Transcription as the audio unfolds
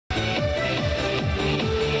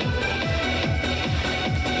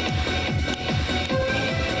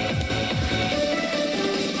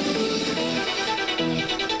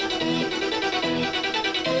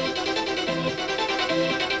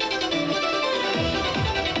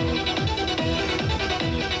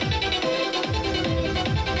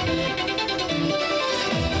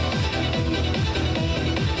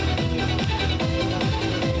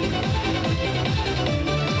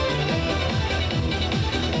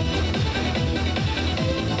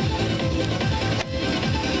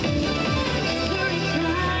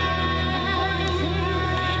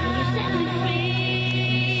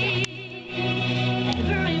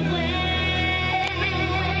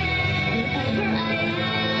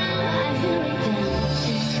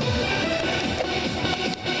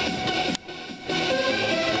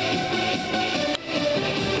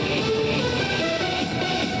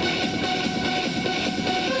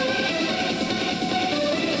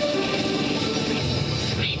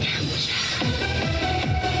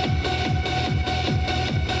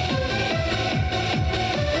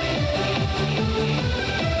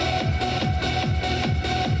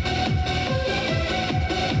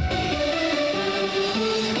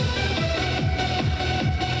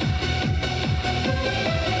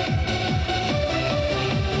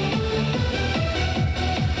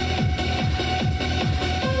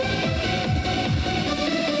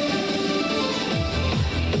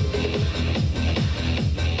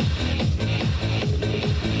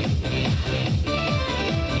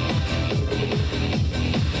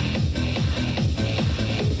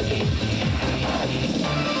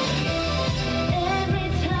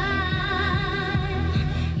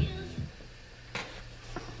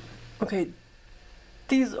Okay,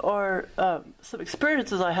 these are some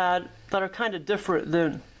experiences I had that are kind of different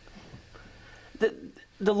than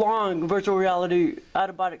the long virtual reality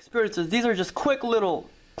out-of-body experiences. These are just quick little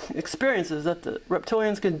experiences that the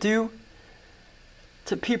reptilians can do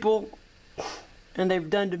to people, and they've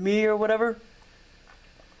done to me or whatever.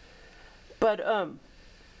 But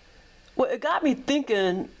well, it got me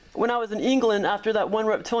thinking when I was in England after that one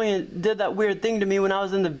reptilian did that weird thing to me when I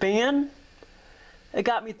was in the van. It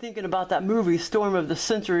got me thinking about that movie, Storm of the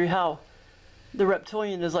Century, how the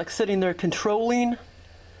reptilian is like sitting there controlling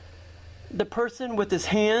the person with his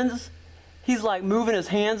hands. He's like moving his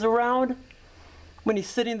hands around when he's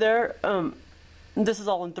sitting there. This is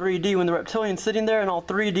all in 3D. When the reptilian's sitting there in all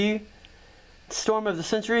 3D, Storm of the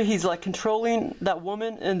Century, he's like controlling that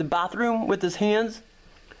woman in the bathroom with his hands.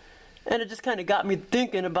 And it just kind of got me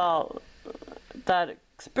thinking about that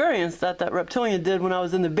experience that that reptilian did when I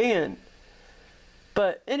was in the van.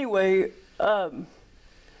 But anyway,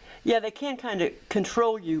 yeah, they can kind of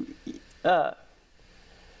control you to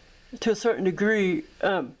a certain degree.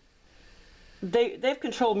 They've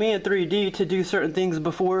controlled me in 3D to do certain things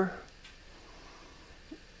before.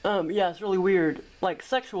 Yeah, it's really weird, like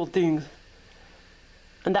sexual things,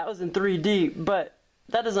 and that was in 3D, but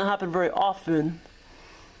that doesn't happen very often.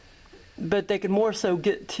 But they can more so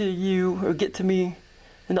get to you or get to me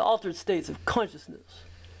in the altered states of consciousness.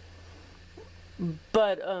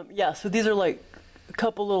 But yeah, so these are like a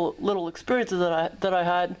couple little experiences that I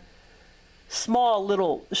had. Small,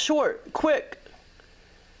 little, short, quick,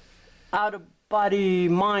 out-of-body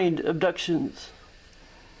mind abductions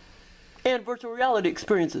and virtual reality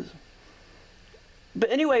experiences. But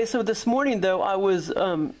anyway, so this morning though, I was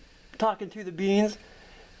talking to the beings,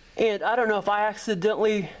 and I don't know if I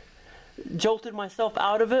accidentally jolted myself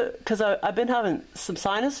out of it, because I've been having some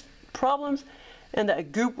sinus problems, and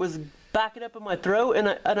that goop was backing up in my throat, and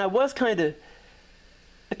I was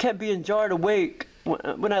I kept being jarred awake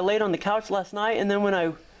when I laid on the couch last night, and then when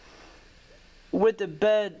I went to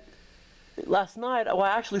bed last night, well, I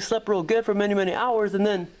actually slept real good for many hours, and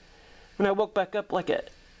then when I woke back up like at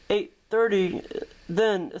 8:30,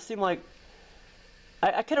 then it seemed like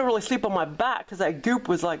I couldn't really sleep on my back because that goop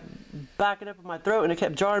was like backing up in my throat, and it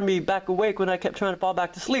kept jarring me back awake when I kept trying to fall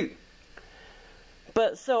back to sleep.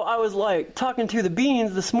 But so I was like talking to the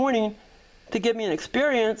beings this morning to give me an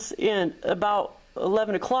experience, and about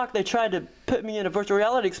 11 o'clock they tried to put me in a virtual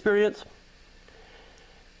reality experience,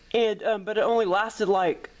 and but it only lasted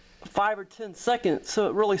like 5 or 10 seconds, so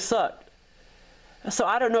it really sucked. So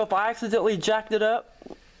I don't know if I accidentally jacked it up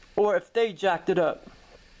or if they jacked it up,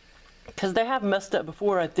 because they have messed up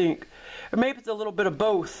before, I think. Or maybe it's a little bit of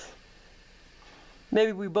both.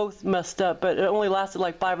 Maybe we both messed up, but it only lasted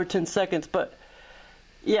like 5 or 10 seconds. But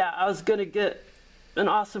yeah, I was gonna get an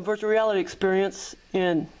awesome virtual reality experience,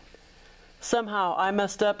 and somehow I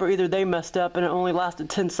messed up, or either they messed up, and it only lasted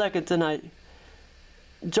 10 seconds, and I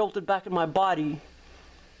jolted back in my body.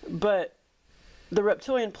 But the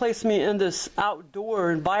reptilian placed me in this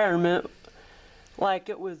outdoor environment, like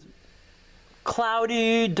it was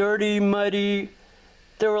cloudy, dirty, muddy.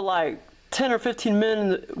 There were like 10 or 15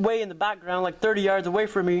 men way in the background, like 30 yards away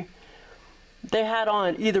from me. They had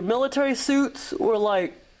on either military suits or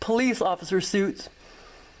like police officer suits.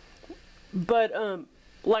 But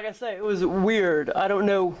like I say, it was weird. I don't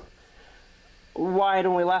know why it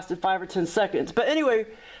only lasted 5 or 10 seconds. But anyway,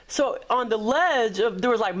 so on the ledge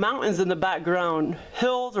there was like mountains in the background,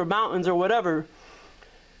 hills or mountains or whatever.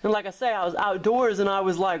 And like I say, I was outdoors, and I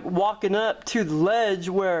was like walking up to the ledge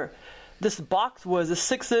where this box was, a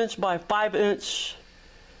 6-inch by 5-inch,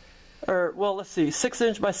 or well, let's see,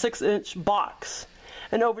 6-inch by 6-inch box.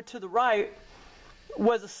 And over to the right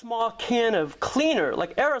was a small can of cleaner,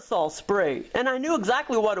 like aerosol spray. And I knew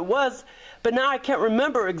exactly what it was, but now I can't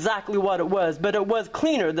remember exactly what it was, but it was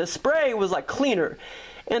cleaner. The spray was like cleaner.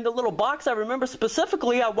 And the little box, I remember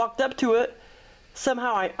specifically, I walked up to it.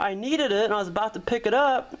 Somehow I needed it, and I was about to pick it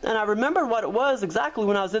up, and I remembered what it was exactly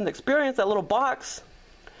when I was in the experience, that little box.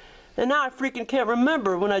 And now I freaking can't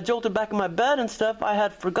remember. When I jolted back in my bed and stuff, I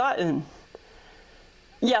had forgotten.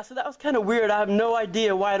 Yeah, so that was kind of weird. I have no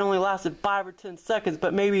idea why it only lasted 5 or 10 seconds,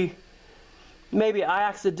 but maybe I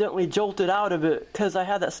accidentally jolted out of it because I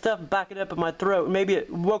had that stuff backing up in my throat. Maybe it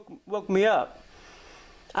woke me up.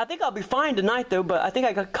 I think I'll be fine tonight though, but I think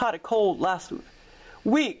I caught a cold last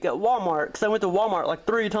week at Walmart, because I went to Walmart like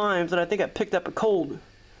 3 times, and I think I picked up a cold.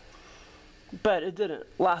 But it didn't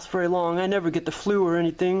last very long. I never get the flu or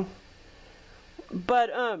anything. But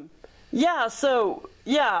yeah, so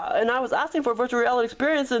yeah, and I was asking for a virtual reality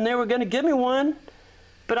experience, and they were gonna give me one,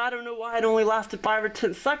 but I don't know why it only lasted 5 or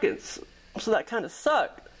 10 seconds. So that kind of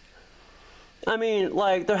sucked. I mean,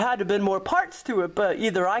 like, there had to have been more parts to it, but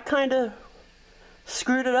either I kind of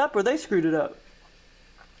screwed it up or they screwed it up.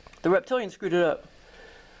 The reptilian screwed it up.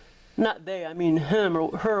 Not they, I mean him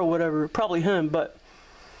or her or whatever. Probably him, but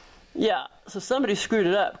yeah. So somebody screwed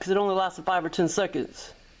it up because it only lasted 5 or 10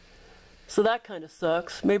 seconds. So that kind of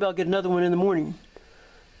sucks. Maybe I'll get another one in the morning.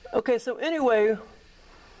 Okay, so anyway,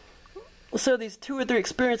 so these 2 or 3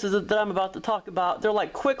 experiences that I'm about to talk about, they're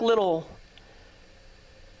like quick little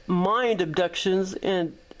mind abductions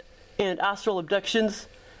and astral abductions.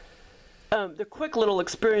 They're quick little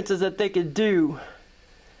experiences that they could do,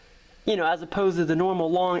 you know, as opposed to the normal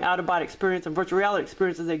long out-of-body experience and virtual reality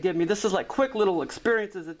experiences they give me. This is like quick little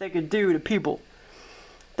experiences that they could do to people,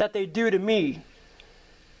 that they do to me.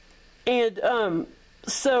 And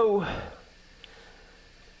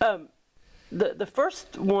the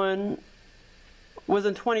first one was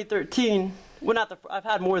in 2013. Well, not I've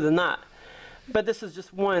had more than that, but this is just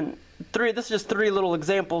 3 little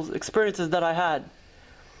examples, experiences that I had.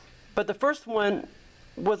 But the first one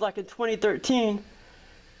was like in 2013,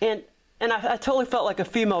 and I totally felt like a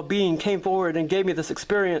female being came forward and gave me this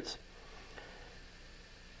experience.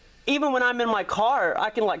 Even when I'm in my car, I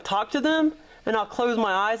can like talk to them, and I'll close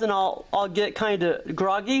my eyes and I'll get kind of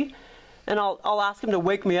groggy, and I'll ask them to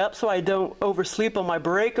wake me up so I don't oversleep on my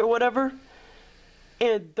break or whatever.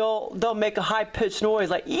 And they'll make a high-pitched noise,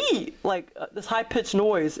 like ee, like this high-pitched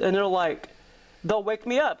noise, and they'll wake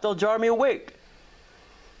me up, they'll jar me awake.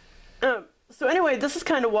 So anyway, this is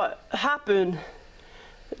kind of what happened.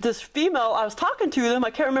 This female, I was talking to them, I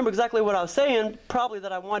can't remember exactly what I was saying, probably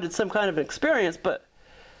that I wanted some kind of an experience, but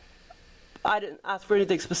I didn't ask for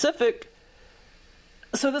anything specific.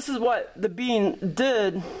 So this is what the being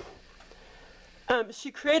did.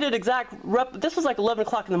 She created this was like 11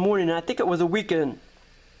 o'clock in the morning, and I think it was a weekend.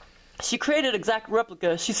 She created exact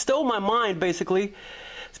replica. She stole my mind, basically.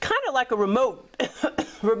 It's kind of like a remote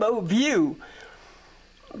view.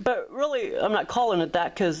 But really, I'm not calling it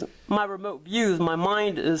that because my remote views, my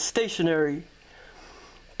mind is stationary.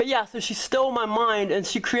 But yeah, so she stole my mind, and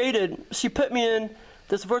she put me in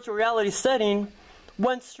this virtual reality setting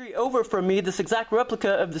 1 street over from me, this exact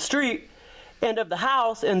replica of the street and of the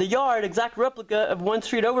house and the yard, exact replica of 1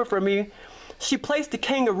 street over from me. She placed a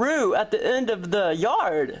kangaroo at the end of the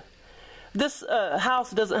yard. This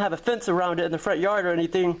house doesn't have a fence around it in the front yard or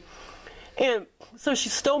anything. And so she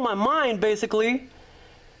stole my mind, basically.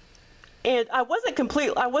 And I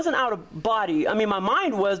wasn't out of body. I mean, my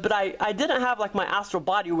mind was, but I didn't have like my astral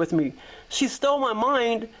body with me. She stole my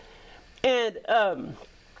mind, and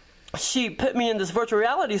she put me in this virtual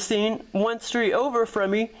reality scene 1 street over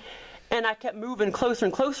from me, and I kept moving closer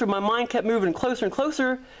and closer. My mind kept moving closer and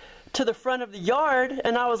closer to the front of the yard,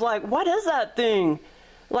 and I was like, what is that thing?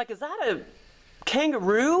 Like, is that a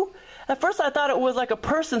kangaroo? At first I thought it was like a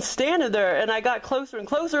person standing there, and I got closer and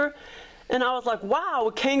closer, and I was like, wow,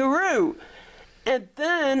 a kangaroo. And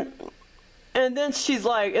then she's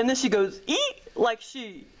like, and then she goes, eat, like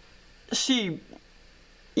she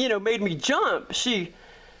you know, made me jump. She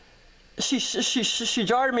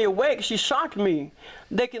jarred me awake. She shocked me.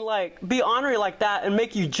 They can like be ornery like that and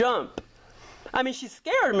make you jump. I mean, she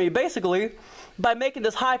scared me basically by making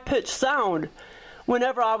this high-pitched sound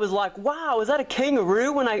whenever I was like, wow, is that a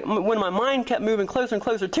kangaroo? When my mind kept moving closer and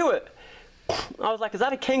closer to it, I was like, is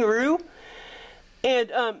that a kangaroo? And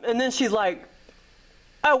then she's like,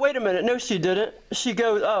 oh, wait a minute. No, she didn't. She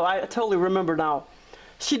goes, oh, I totally remember now.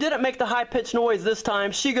 She didn't make the high-pitched noise this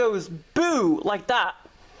time. She goes, boo, like that.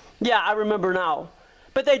 Yeah, I remember now.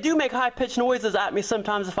 But they do make high-pitched noises at me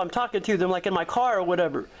sometimes if I'm talking to them, like in my car or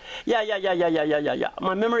whatever. Yeah.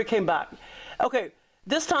 My memory came back. Okay,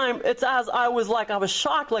 this time it's as I was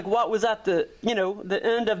shocked, like what was at the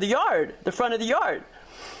end of the yard, the front of the yard.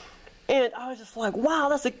 And I was just like, wow,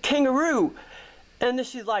 that's a kangaroo. And then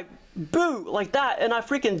she's like, boo, like that. And I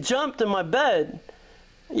freaking jumped in my bed.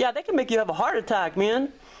 Yeah, they can make you have a heart attack,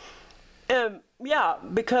 man. And yeah,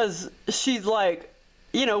 because she's like,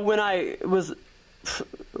 you know, when I was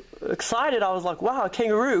excited, I was like, wow, a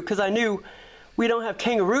kangaroo, because I knew we don't have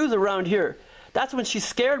kangaroos around here. That's when she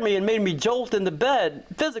scared me and made me jolt in the bed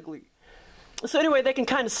physically. So anyway, they can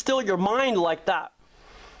kind of steal your mind like that.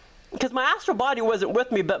 Because my astral body wasn't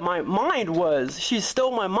with me, but my mind was. She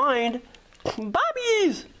stole my mind.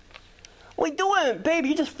 Bobbies! What you doing? Baby,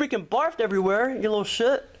 you just freaking barfed everywhere, you little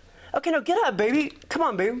shit. Okay, now get up, baby. Come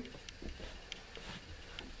on, baby.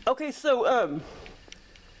 Okay, so,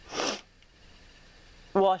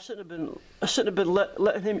 well, I shouldn't have been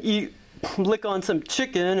letting him lick on some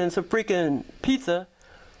chicken and some freaking pizza.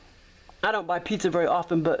 I don't buy pizza very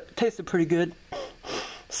often, but it tasted pretty good.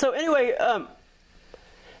 So anyway,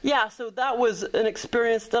 yeah, so that was an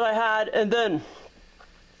experience that I had. And then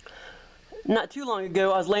not too long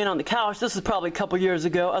ago, I was laying on the couch. This is probably a couple years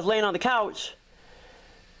ago. I was laying on the couch,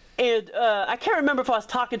 and I can't remember if I was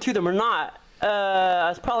talking to them or not. I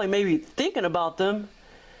was probably maybe thinking about them.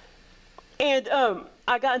 And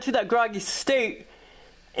I got into that groggy state,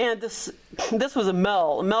 and this was a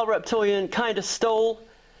male reptilian, kind of stole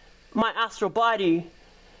my astral body.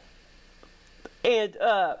 And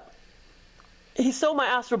he stole my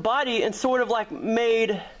astral body and sort of like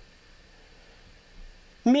made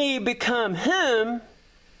me become him,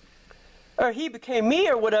 or he became me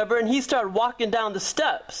or whatever, and he started walking down the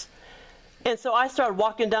steps. And so I started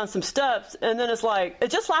walking down some steps, and then it's like, it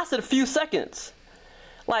just lasted a few seconds.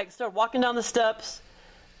 Like, started walking down the steps,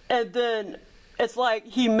 and then it's like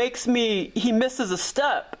he misses a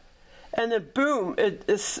step, and then boom,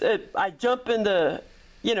 I jump in the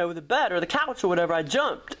bed or the couch or whatever. I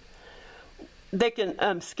jumped. They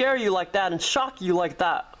can scare you like that and shock you like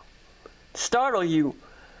that, startle you.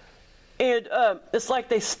 And it's like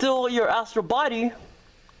they steal your astral body.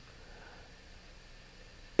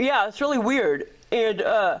 Yeah, it's really weird. And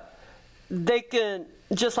they can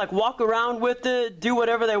just like walk around with it, do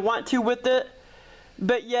whatever they want to with it,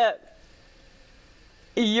 but yet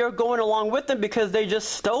you're going along with them because they just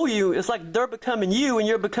stole you. It's like they're becoming you and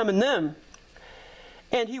you're becoming them.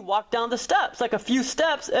 And he walked down the steps, like a few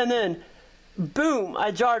steps, and then boom,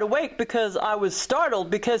 I jarred awake because I was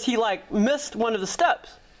startled because he like missed one of the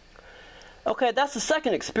steps. Okay, that's the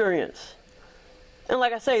second experience. And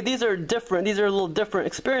like I say, these are different. These are a little different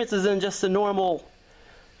experiences than just a normal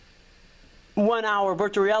 1 hour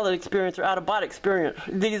virtual reality experience or out-of-body experience.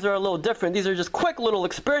 These are a little different. These are just quick little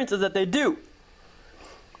experiences that they do.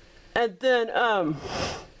 And then,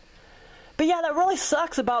 but yeah, that really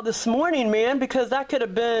sucks about this morning, man, because that could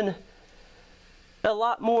have been a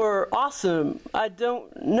lot more awesome. I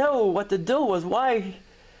don't know what the deal was. Why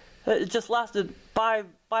it just lasted 5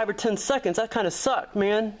 or 10 seconds. That kind of sucked,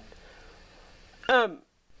 man. I'm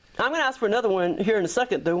going to ask for another one here in a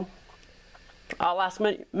second, though. I'll ask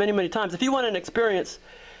many times. If you want an experience,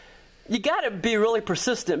 you got to be really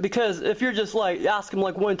persistent, because if you're just like, ask them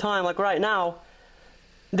like one time, like right now,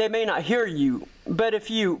 they may not hear you. But if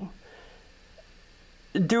you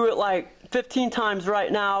do it like 15 times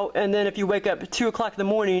right now, and then if you wake up at 2 o'clock in the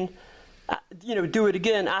morning, do it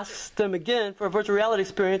again, ask them again for a virtual reality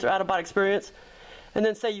experience or out-of-body experience, and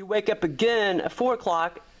then say you wake up again at 4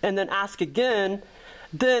 o'clock, and then ask again,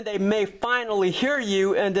 then they may finally hear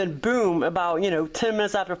you, and then boom, about 10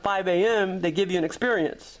 minutes after 5 a.m., they give you an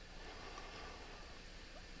experience.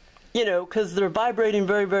 Because they're vibrating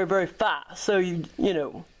very, very, very fast. So you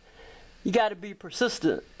got to be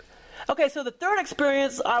persistent. Okay, so the third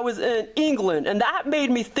experience, I was in England, and that made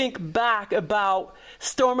me think back about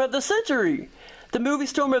Storm of the Century, the movie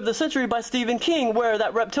Storm of the Century by Stephen King, where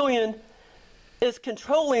that reptilian is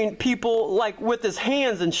controlling people like with his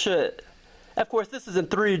hands and shit. Of course, this is in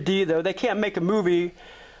 3D though. They can't make a movie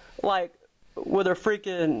like where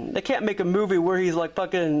they can't make a movie where he's like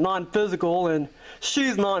fucking non-physical and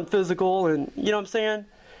she's non-physical, and you know what I'm saying?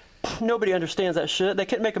 Nobody understands that shit. They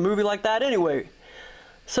can't make a movie like that anyway.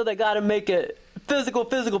 So they got to make it physical.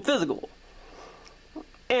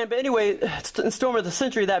 But anyway, in Storm of the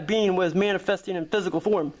Century, that being was manifesting in physical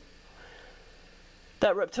form.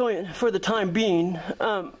 That reptilian, for the time being,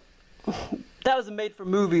 that was a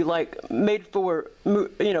made-for-movie, like made-for,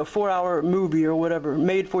 4-hour movie or whatever,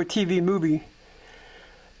 made-for-TV movie.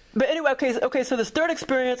 But anyway, okay, so this third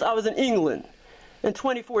experience, I was in England in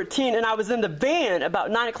 2014, and I was in the van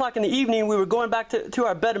about 9 o'clock in the evening. We were going back to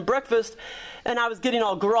our bed and breakfast, and I was getting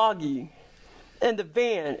all groggy in the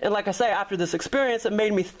van. And like I say, after this experience, it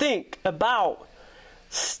made me think about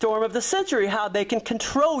Storm of the Century, how they can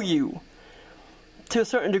control you to a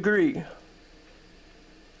certain degree.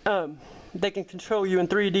 They can control you in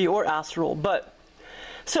 3D or astral. But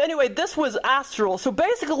so anyway, this was astral. So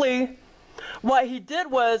basically, what he did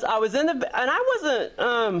was, I was in the, and I wasn't,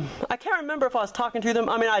 I can't remember if I was talking to them.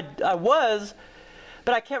 I mean, I was,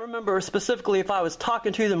 but I can't remember specifically if I was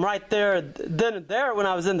talking to them right there, then and there when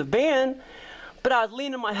I was in the van. But I was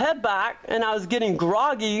leaning my head back, and I was getting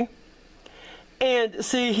groggy. And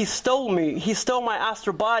see, he stole me. He stole my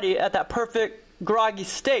astral body at that perfect groggy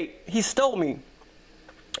state. He stole me.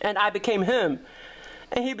 And I became him.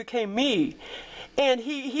 And he became me. And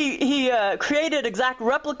he created exact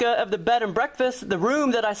replica of the bed and breakfast, the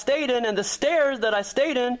room that I stayed in, and the stairs that I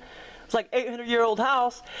stayed in. It's like 800-year-old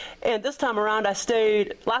house. And this time around, I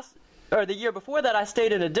stayed, the year before that, I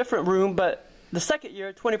stayed in a different room. But the second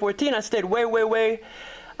year, 2014, I stayed way,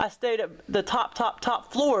 I stayed at the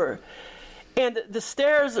top floor. And the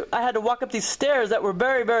stairs, I had to walk up these stairs that were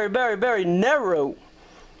very, very, very, very narrow.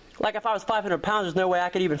 Like if I was 500 pounds, there's no way I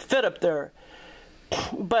could even fit up there.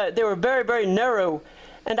 But they were very, very narrow.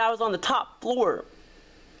 And I was on the top floor.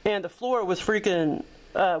 And the floor was freaking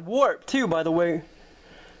warped too, by the way.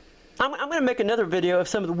 I'm going to make another video of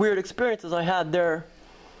some of the weird experiences I had there.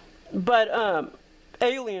 But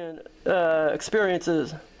alien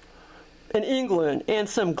experiences in England and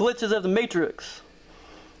some glitches of the Matrix.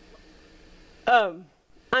 I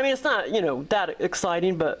mean, it's not, you know, that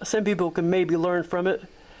exciting, but some people can maybe learn from it.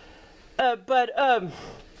 But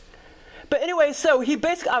anyway, so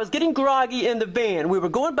I was getting groggy in the van. We were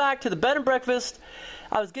going back to the bed and breakfast.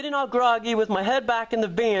 I was getting all groggy with my head back in the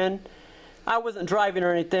van. I wasn't driving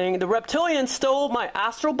or anything. The reptilian stole my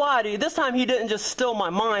astral body. This time he didn't just steal my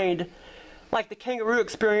mind like the kangaroo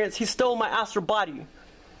experience. He stole my astral body.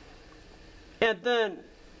 And then,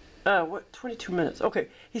 22 minutes. Okay,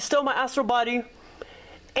 he stole my astral body,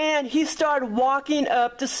 and he started walking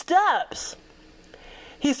up the steps.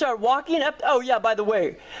 He started walking up. Oh yeah, by the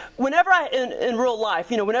way, whenever in real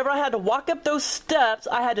life, you know, whenever I had to walk up those steps,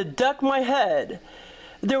 I had to duck my head.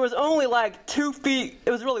 There was only like 2 feet.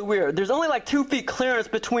 It was really weird. There's only like 2 feet clearance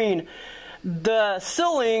between the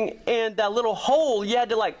ceiling and that little hole. You had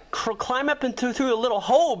to like climb up through a little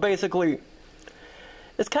hole, basically.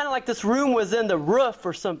 It's kind of like this room was in the roof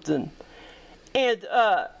or something. And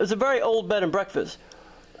it was a very old bed and breakfast.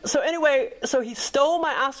 So anyway, so he stole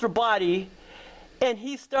my astral body, and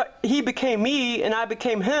he became me, and I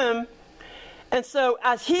became him. And so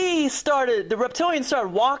as the reptilian started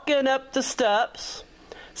walking up the steps,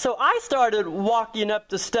 so I started walking up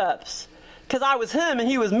the steps, because I was him and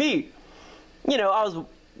he was me. You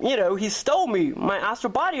know, he stole me, my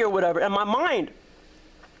astral body or whatever, and my mind.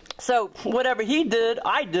 So whatever he did,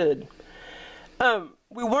 I did.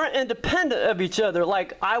 We weren't independent of each other.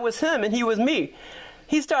 Like I was him and he was me.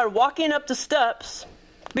 He started walking up the steps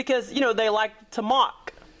because, you know, they like to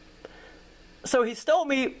mock. So he stole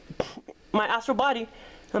me, my astral body,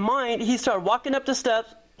 and mind. He started walking up the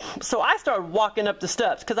steps. So I started walking up the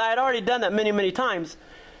steps because I had already done that many, many times,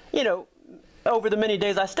 you know, over the many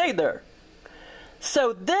days I stayed there.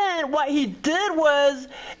 So then what he did was,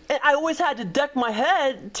 and I always had to duck my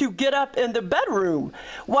head to get up in the bedroom.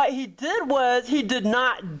 What he did was he did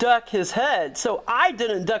not duck his head. So I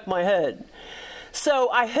didn't duck my head. So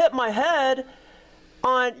I hit my head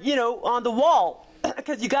on, you know, on the wall.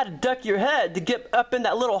 Because you got to duck your head to get up in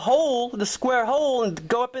that little hole, the square hole, and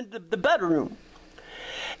go up into the bedroom.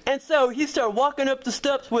 And so he started walking up the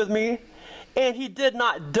steps with me. And he did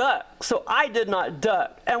not duck, so I did not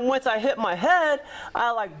duck. And once I hit my head,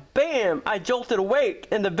 I like, bam, I jolted awake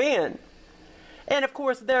in the van. And of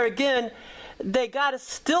course, there again, they got to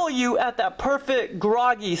steal you at that perfect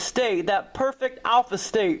groggy state, that perfect alpha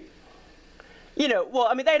state. You know, well,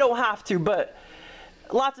 I mean, they don't have to, but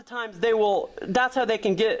lots of times they will, that's how they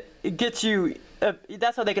can get you,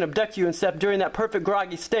 that's how they can abduct you and stuff during that perfect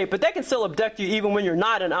groggy state. But they can still abduct you even when you're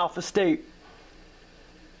not in alpha state.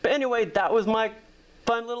 But anyway, that was my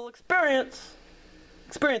fun little experiences.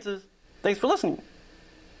 Thanks for listening.